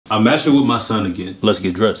I matched it with my son again. Let's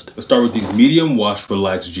get dressed. Let's start with these medium wash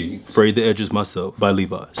relaxed jeans. Frayed the edges myself by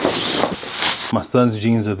Levi's. My son's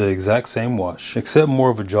jeans are the exact same wash, except more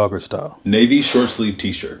of a jogger style. Navy short sleeve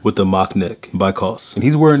t-shirt with a mock neck by COS. And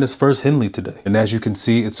he's wearing his first Henley today. And as you can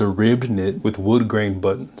see, it's a ribbed knit with wood grain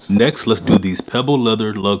buttons. Next, let's do these pebble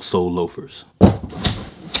leather lug sole loafers.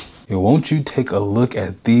 And won't you take a look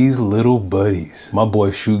at these little buddies? My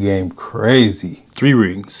boy's shoe game crazy. 3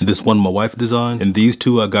 rings. This one my wife designed, and these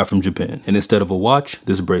 2 I got from Japan. And instead of a watch,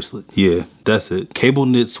 this bracelet. Yeah, that's it. Cable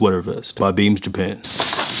knit sweater vest by Beams Japan.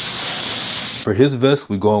 For his vest,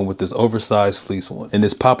 we going with this oversized fleece one. And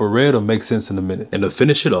this pop of red will make sense in a minute. And to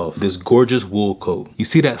finish it off, this gorgeous wool coat. You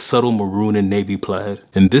see that subtle maroon and navy plaid?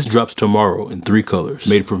 And this drops tomorrow in 3 colors,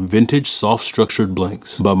 made from vintage soft structured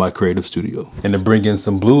blanks by my creative studio. And to bring in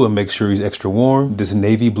some blue and make sure he's extra warm, this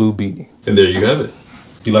navy blue beanie. And there you have it.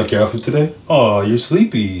 You like your outfit today? Oh, you're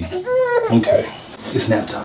sleepy. Okay, it's nap time.